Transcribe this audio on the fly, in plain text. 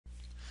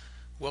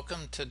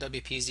Welcome to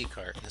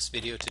EasyCart. In this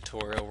video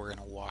tutorial we're going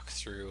to walk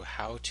through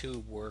how to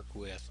work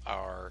with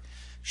our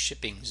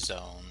shipping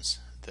zones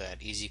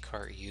that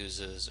EasyCart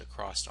uses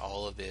across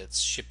all of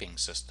its shipping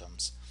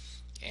systems.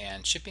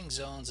 And shipping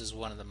zones is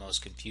one of the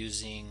most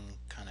confusing,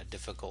 kind of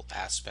difficult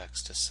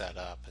aspects to set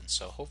up, and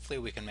so hopefully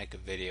we can make a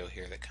video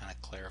here that kind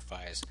of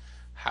clarifies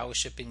how a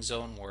shipping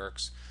zone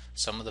works,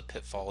 some of the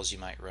pitfalls you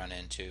might run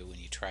into when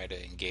you try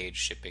to engage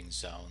shipping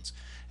zones,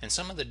 and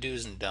some of the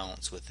do's and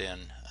don'ts within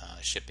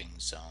shipping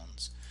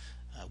zones.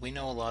 We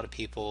know a lot of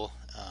people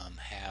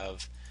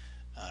have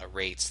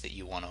rates that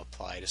you want to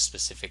apply to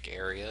specific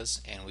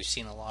areas, and we've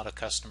seen a lot of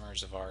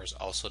customers of ours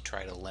also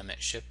try to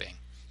limit shipping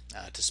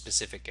to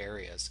specific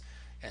areas.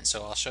 And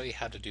so I'll show you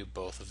how to do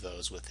both of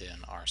those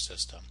within our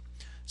system.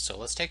 So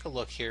let's take a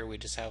look here. We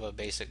just have a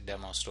basic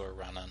demo store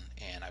running,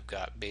 and I've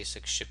got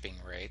basic shipping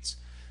rates.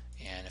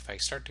 And if I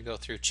start to go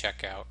through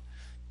checkout,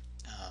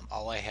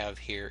 all I have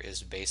here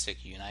is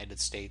basic United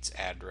States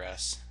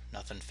address,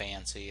 nothing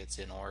fancy, it's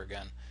in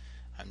Oregon.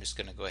 I'm just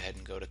going to go ahead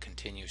and go to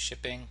continue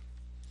shipping,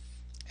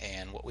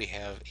 and what we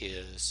have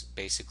is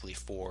basically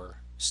 4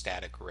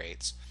 static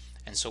rates.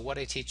 And so what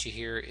I teach you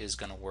here is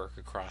going to work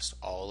across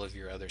all of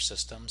your other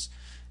systems,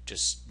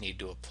 just need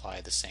to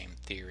apply the same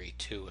theory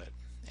to it.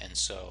 And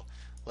so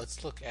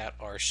let's look at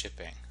our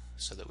shipping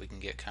so that we can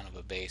get kind of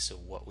a base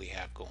of what we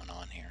have going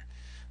on here.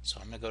 So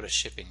I'm going to go to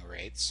shipping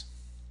rates,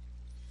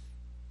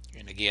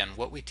 and again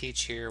what we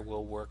teach here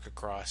will work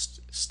across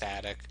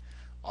static.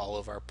 All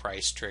of our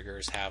price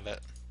triggers have it.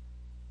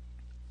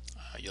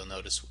 You'll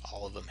notice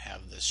all of them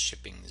have this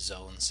shipping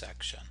zone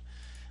section.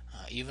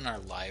 Even our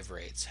live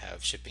rates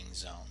have shipping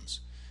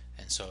zones,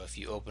 and so if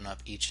you open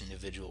up each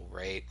individual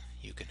rate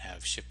you can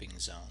have shipping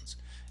zones.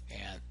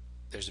 And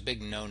there's a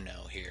big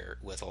no-no here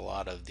with a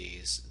lot of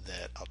these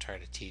that I'll try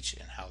to teach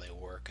and how they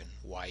work and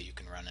why you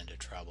can run into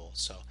trouble.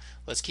 So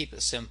let's keep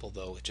it simple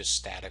though with just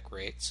static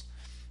rates,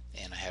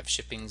 and I have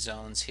shipping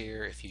zones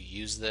here. If you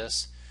use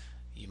this,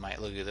 you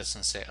might look at this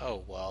and say,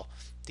 oh well,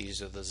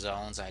 these are the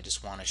zones, I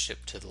just want to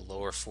ship to the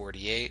lower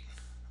 48.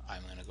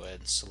 I'm going to go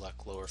ahead and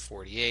select lower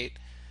 48,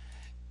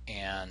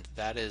 and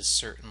that is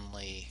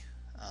certainly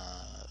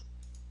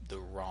the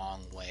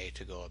wrong way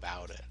to go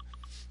about it.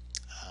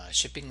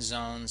 Shipping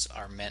zones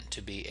are meant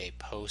to be a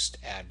post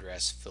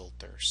address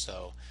filter,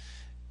 so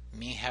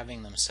me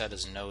having them set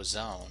as no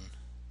zone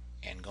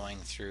and going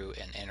through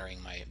and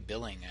entering my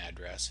billing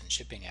address and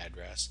shipping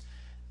address,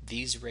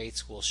 these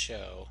rates will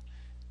show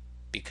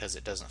because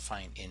it doesn't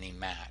find any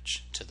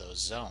match to those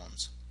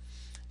zones.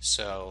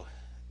 So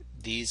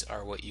these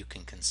are what you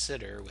can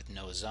consider with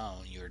no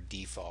zone your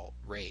default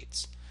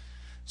rates.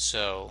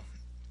 So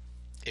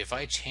if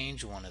I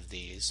change one of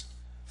these,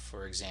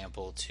 for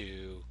example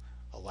to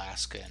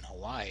Alaska and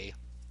Hawaii,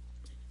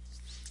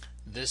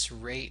 this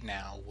rate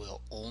now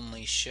will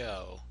only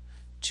show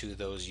to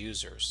those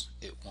users.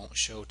 It won't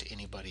show to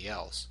anybody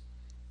else.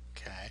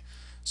 Okay,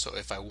 so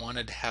if I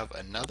wanted to have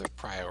another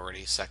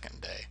priority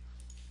second day,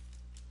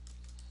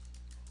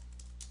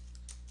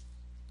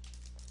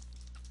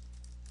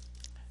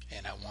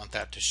 and I want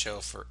that to show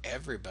for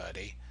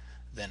everybody,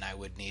 then I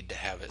would need to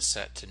have it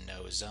set to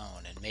no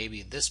zone, and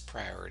maybe this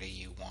priority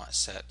you want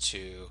set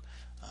to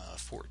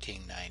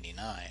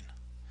 $14.99,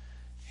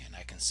 and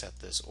I can set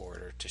this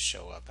order to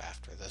show up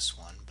after this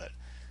one. But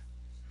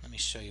let me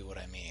show you what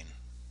I mean.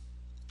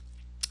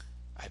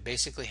 I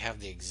basically have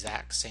the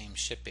exact same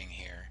shipping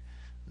here.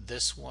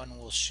 This one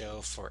will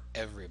show for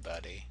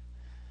everybody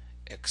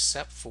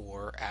except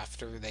for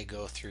after they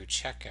go through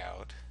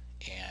checkout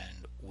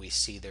and we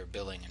see their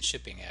billing and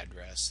shipping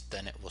address,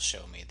 then it will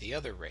show me the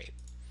other rate.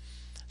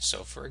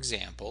 So for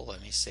example,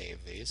 let me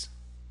save these.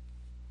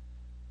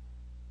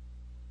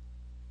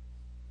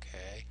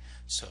 Okay,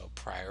 so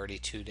priority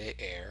 2-day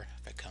air,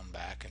 if I come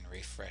back and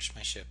refresh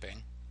my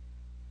shipping,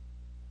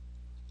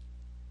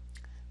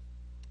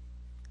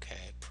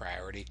 okay,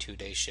 priority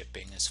 2-day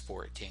shipping is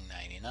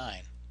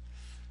 $14.99.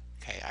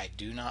 Okay, I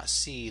do not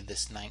see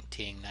this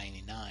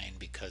 $19.99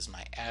 because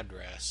my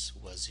address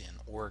was in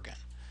Oregon.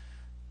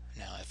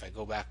 Now if I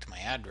go back to my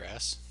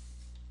address,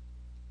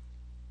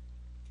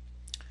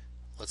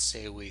 let's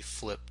say we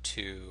flip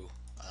to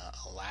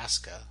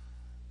Alaska,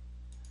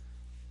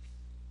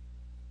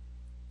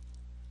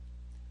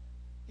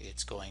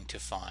 it's going to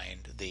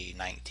find the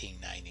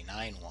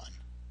 $19.99 one.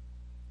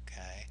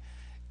 Okay,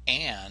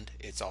 and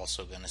it's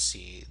also going to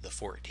see the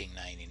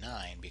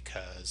 $14.99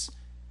 because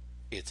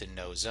it's a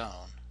no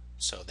zone,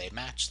 so they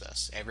match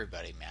this.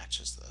 Everybody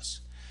matches this.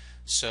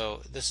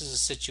 So this is a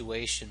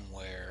situation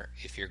where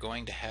if you're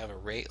going to have a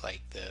rate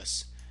like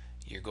this,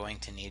 you're going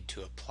to need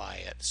to apply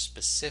it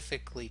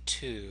specifically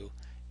to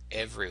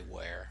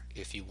everywhere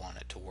if you want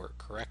it to work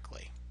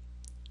correctly,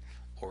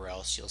 or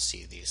else you'll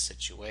see these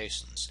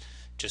situations.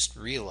 Just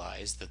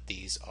realize that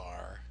these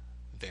are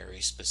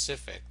very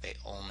specific. They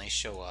only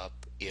show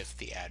up if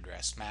the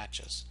address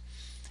matches.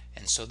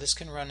 And so this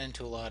can run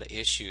into a lot of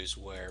issues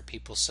where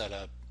people set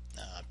up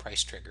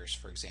price triggers,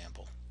 for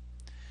example,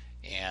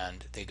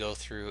 and they go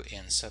through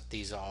and set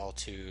these all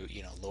to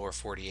lower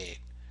 48.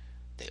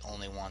 They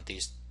only want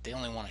these they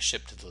only want to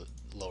ship to the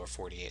lower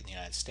 48 in the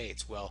United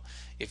States. Well,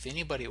 if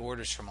anybody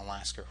orders from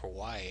Alaska or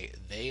Hawaii,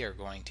 they are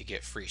going to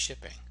get free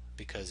shipping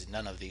because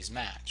none of these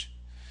match.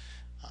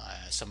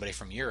 Somebody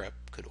from Europe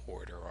could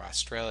order, or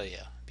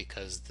Australia,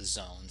 because the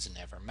zones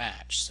never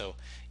match. So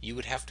you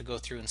would have to go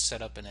through and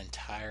set up an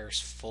entire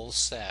full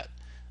set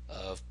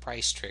of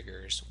price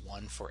triggers,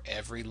 one for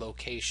every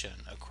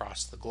location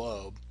across the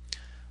globe,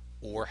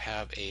 or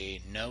have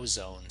a no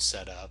zone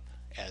set up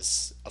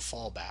as a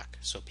fallback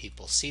so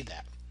people see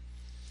that.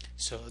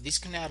 So these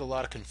can add a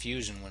lot of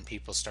confusion when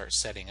people start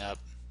setting up.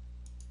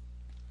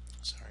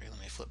 Sorry, let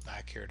me flip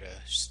back here to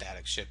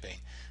static shipping.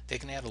 They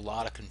can add a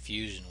lot of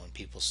confusion when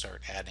people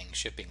start adding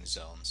shipping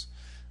zones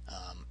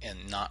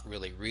and not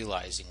really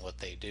realizing what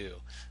they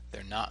do.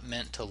 They're not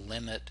meant to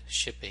limit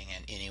shipping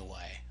in any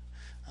way.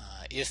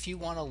 If you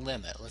want to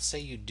limit, let's say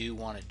you do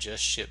want to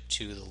just ship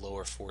to the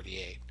lower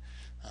 48,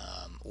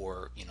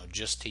 or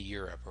just to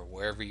Europe or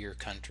wherever your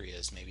country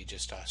is, maybe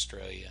just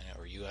Australia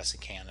or US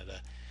and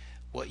Canada.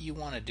 What you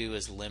want to do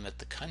is limit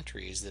the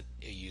countries that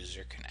a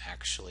user can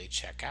actually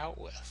check out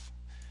with.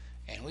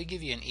 And we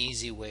give you an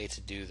easy way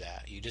to do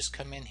that. You just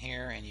come in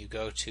here and you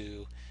go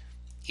to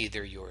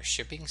either your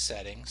shipping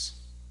settings,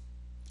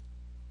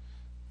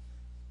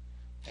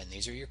 and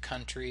these are your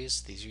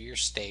countries, these are your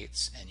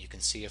states, and you can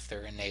see if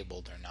they're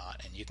enabled or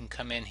not. And you can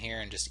come in here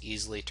and just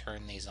easily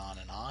turn these on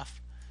and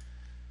off.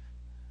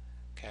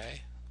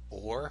 Okay,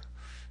 or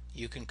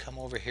you can come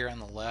over here on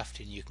the left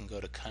and you can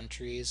go to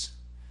countries,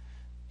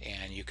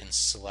 and you can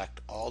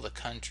select all the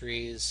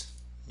countries,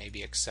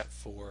 maybe except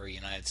for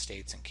United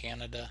States and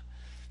Canada,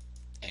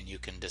 and you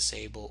can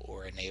disable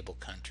or enable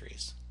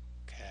countries.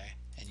 Okay,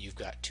 and you've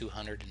got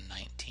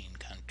 219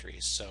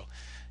 countries. So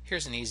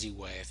here's an easy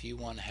way. If you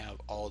want to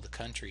have all the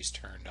countries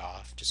turned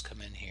off, just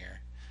come in here.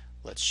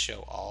 Let's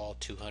show all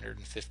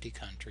 250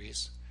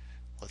 countries.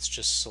 Let's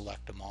just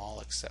select them all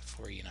except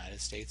for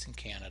United States and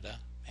Canada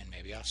and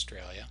maybe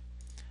Australia,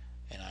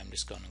 and I'm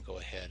just going to go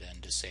ahead and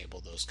disable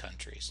those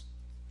countries.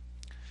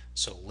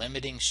 So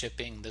limiting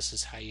shipping, this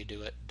is how you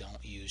do it.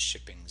 Don't use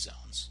shipping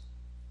zones.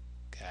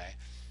 Okay,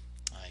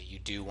 you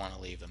do want to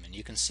leave them, and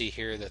you can see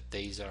here that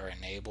these are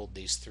enabled,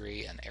 these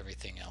three, and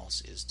everything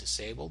else is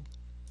disabled.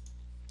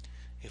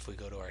 If we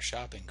go to our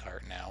shopping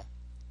cart now,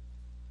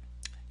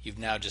 you've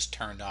now just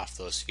turned off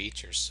those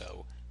features,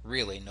 so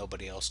really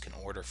nobody else can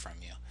order from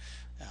you.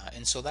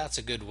 And so that's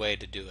a good way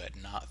to do it,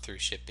 not through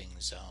shipping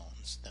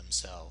zones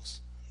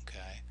themselves.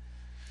 Okay,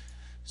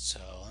 so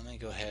let me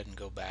go ahead and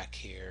go back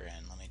here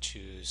and let me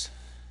choose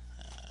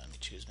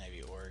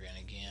maybe Oregon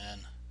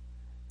again.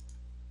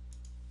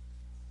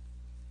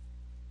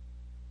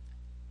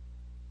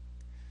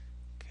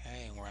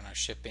 Okay, and we're on our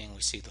shipping.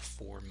 We see the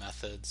 4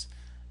 methods,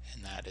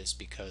 and that is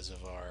because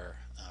of our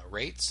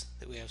rates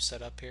that we have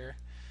set up here.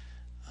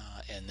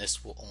 And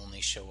this will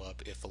only show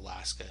up if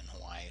Alaska and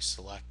Hawaii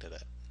selected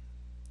it.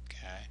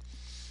 Okay,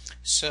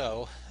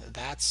 so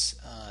that's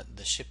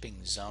the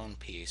shipping zone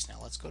piece. Now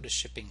let's go to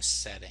shipping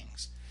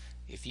settings.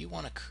 If you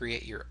want to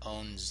create your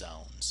own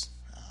zones,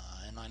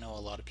 and I know a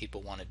lot of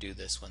people want to do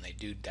this when they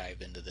do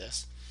dive into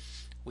this,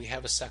 we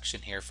have a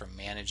section here for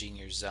managing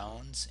your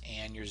zones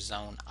and your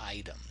zone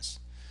items.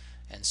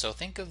 And so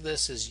think of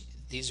this as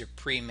these are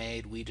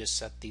pre-made. We just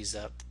set these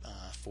up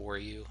for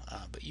you,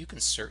 but you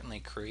can certainly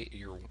create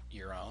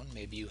your own.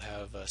 Maybe you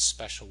have a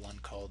special one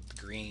called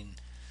the green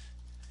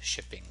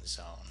shipping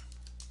zone.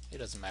 It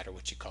doesn't matter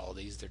what you call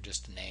these, they're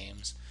just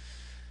names.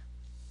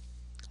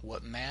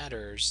 What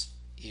matters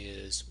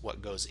is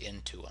what goes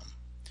into them.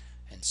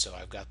 And so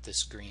I've got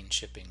this green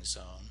shipping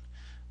zone.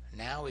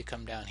 Now we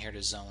come down here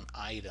to zone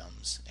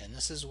items, and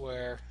this is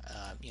where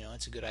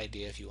it's a good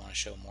idea if you want to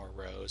show more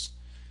rows.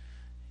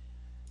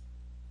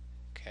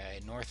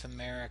 Okay, North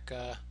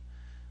America,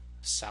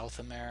 South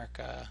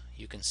America,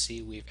 you can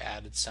see we've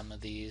added some of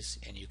these,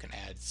 and you can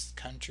add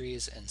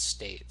countries and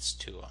states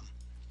to them.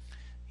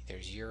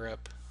 There's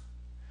Europe,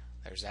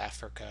 there's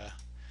Africa.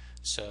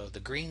 So the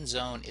green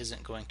zone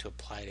isn't going to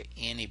apply to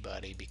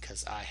anybody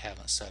because I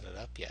haven't set it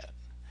up yet.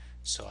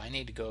 So I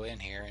need to go in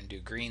here and do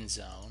green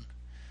zone,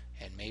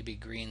 and maybe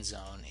green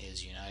zone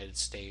is United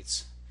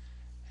States,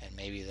 and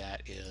maybe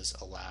that is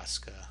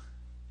Alaska,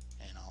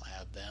 and I'll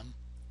add them.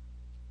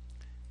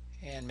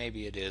 And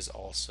maybe it is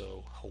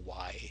also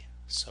Hawaii.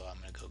 So I'm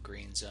going to go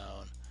green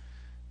zone,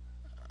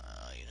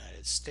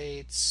 United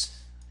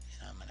States,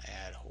 and I'm going to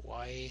add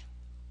Hawaii.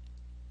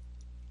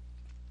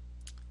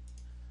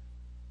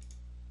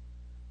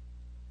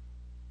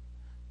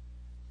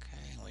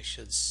 Okay, we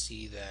should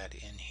see that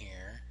in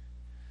here.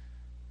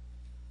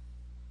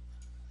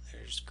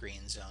 There's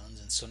green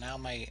zones, and so now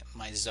my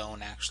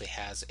zone actually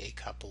has a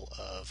couple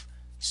of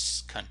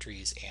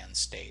countries and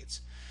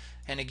states.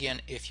 And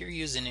again, if you're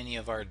using any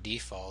of our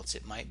defaults,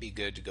 it might be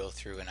good to go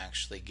through and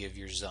actually give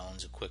your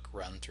zones a quick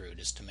run through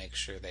just to make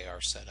sure they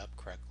are set up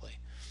correctly.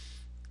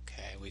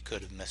 Okay, we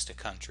could have missed a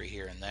country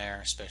here and there,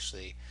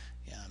 especially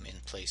in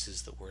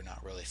places that we're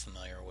not really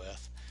familiar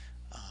with.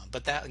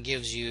 But that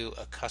gives you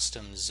a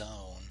custom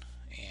zone,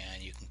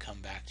 and you can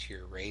come back to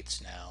your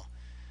rates now,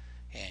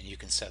 and you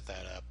can set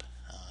that up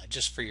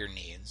just for your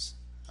needs.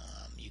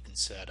 can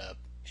set up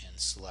and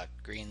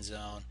select green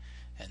zone,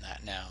 and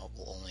that now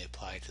will only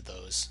apply to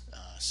those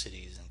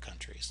cities and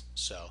countries.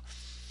 So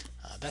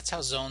that's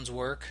how zones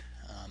work.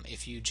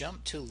 If you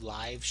jump to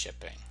live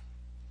shipping,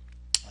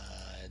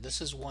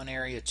 this is one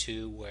area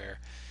too where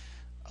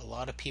a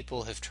lot of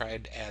people have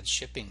tried to add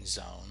shipping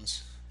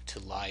zones to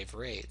live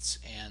rates,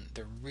 and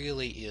there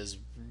really is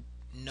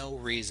no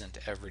reason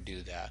to ever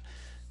do that,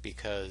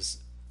 because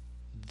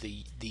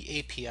the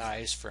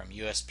APIs from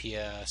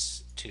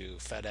USPS to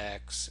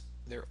FedEx,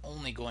 they're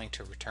only going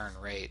to return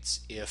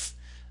rates if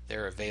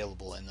they're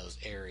available in those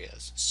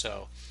areas.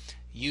 So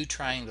you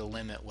trying to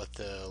limit what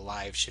the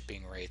live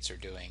shipping rates are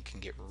doing can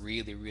get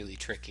really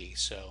tricky.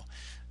 So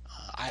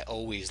I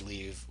always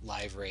leave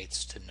live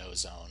rates to no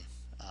zone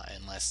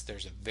unless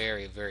there's a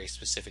very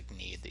specific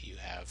need that you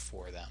have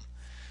for them.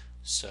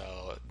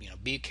 So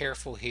be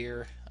careful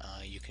here.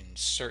 You can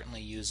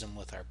certainly use them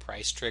with our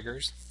price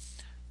triggers.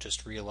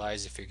 Just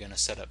realize if you're going to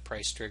set up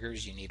price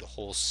triggers, you need a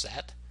whole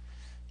set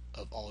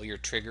of all your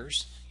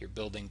triggers. You're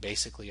building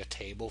basically a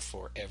table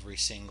for every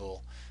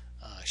single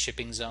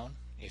shipping zone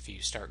if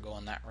you start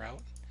going that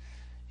route.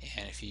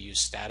 And if you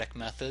use static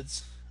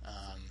methods,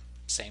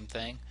 same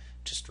thing.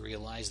 Just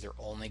realize they're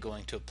only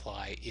going to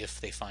apply if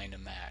they find a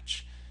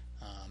match.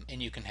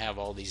 And you can have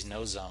all these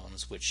no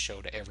zones which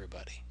show to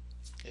everybody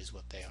is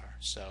what they are.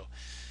 So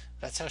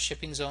that's how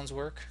shipping zones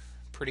work.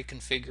 Pretty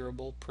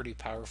configurable, pretty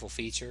powerful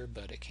feature,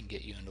 but it can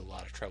get you into a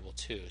lot of trouble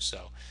too.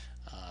 So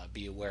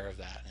be aware of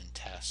that and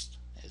test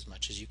as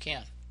much as you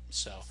can.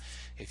 So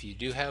if you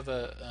do have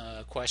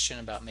a question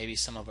about maybe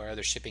some of our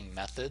other shipping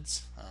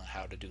methods,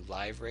 how to do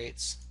live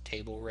rates,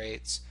 table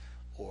rates,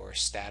 or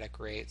static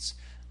rates,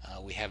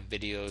 we have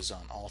videos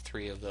on all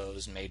three of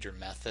those major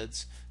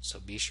methods. So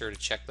be sure to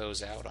check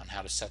those out on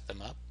how to set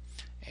them up,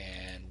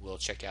 and we'll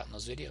check you out in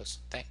those videos.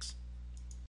 Thanks.